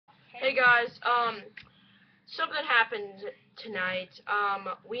Hey guys, something happened tonight.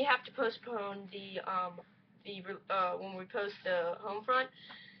 We have to postpone when we post the home front.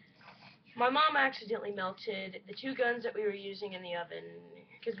 My mom accidentally melted the two guns that we were using in the oven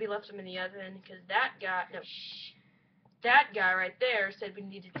because we left them in the oven because that guy right there said we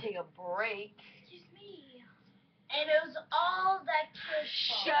needed to take a break. Excuse me. And it was all that kid's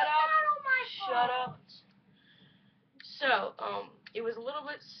fault. Shut up. It's not all my fault. Shut up. So, it was a little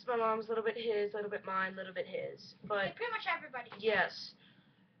bit my mom's, a little bit his, a little bit mine, a little bit his. But like pretty much everybody. yes.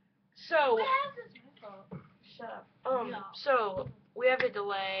 So what else is my fault? Shut up. No. So we have a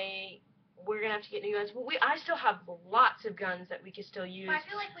delay. We're gonna have to get new guns. But I still have lots of guns that we can still use. But I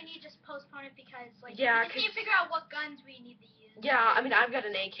feel like we need to just postpone it because we yeah, just need to figure out what guns we need to use. Yeah, I mean I've got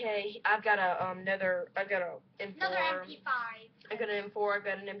an AK. I've got a Another MP5. Another MP5. I've got an M4. I've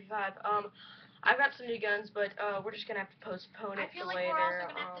got an MP5. I've got some new guns, but we're just gonna have to postpone it I feel for like later. we're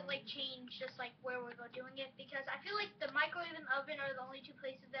also gonna have to like change just like where we're doing it because I feel like the microwave and oven are the only two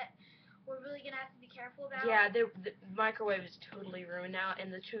places that we're really gonna have to be careful about. Yeah, the microwave is totally ruined now,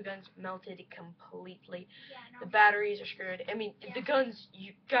 and the two guns melted completely. Yeah, no. The batteries are screwed. I mean, the guns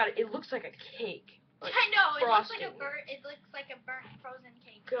it looks like a cake. Like I know, frosting. it looks like a burnt frozen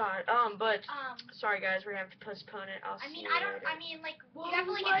cake. God, sorry guys, we're gonna have to postpone it. I mean, you have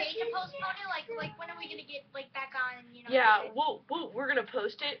like a date to postpone it. Like when are we gonna get like back on? You know. Yeah, we're gonna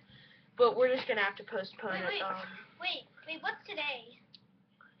post it, but we're just gonna have to postpone it. Wait, what's today?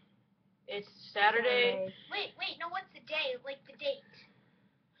 It's Saturday. Wait, no, what's the day? Like the date?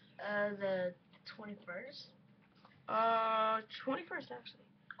 The 21st. 21st actually.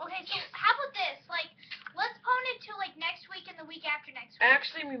 Okay, so how about this? Like, let's pone it to like next week and the week after next week.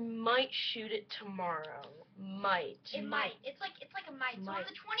 Actually, we might shoot it tomorrow. Might. It might. It's like a might. So on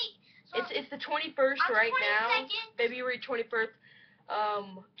the 20. It's the 21st right now. 22nd, February 21st,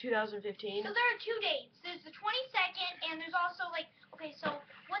 2015. So there are two dates. There's the 22nd, and there's also like, okay, so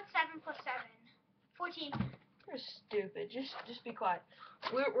what's 7 plus 7? 14. You're stupid. Just be quiet.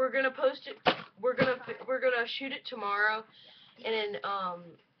 We're gonna post it. We're gonna shoot it tomorrow, and then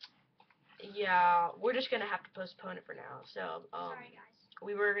yeah, we're just gonna have to postpone it for now. So sorry guys.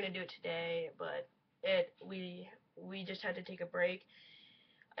 We were gonna do it today, but we just had to take a break,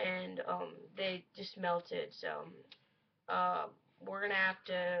 and they just melted. So we're gonna have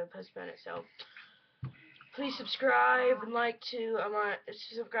to postpone it. So please subscribe and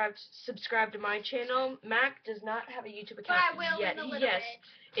subscribe to my channel. Mac does not have a YouTube account but I will yet. In a little yes,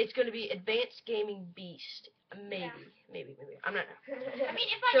 bit. it's gonna be Advanced Gaming Beast. Maybe. I'm not. I mean,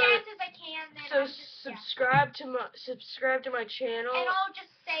 if my dad says I can, then so I'm just, subscribe to my channel. And I'll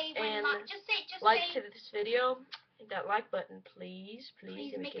just say when just like say to this video. Hit that like button, please, and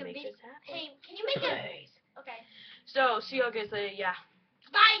we can make this happen. Hey, can you make it? Please. Okay. So see y'all guys later. Yeah.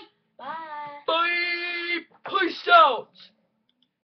 Bye.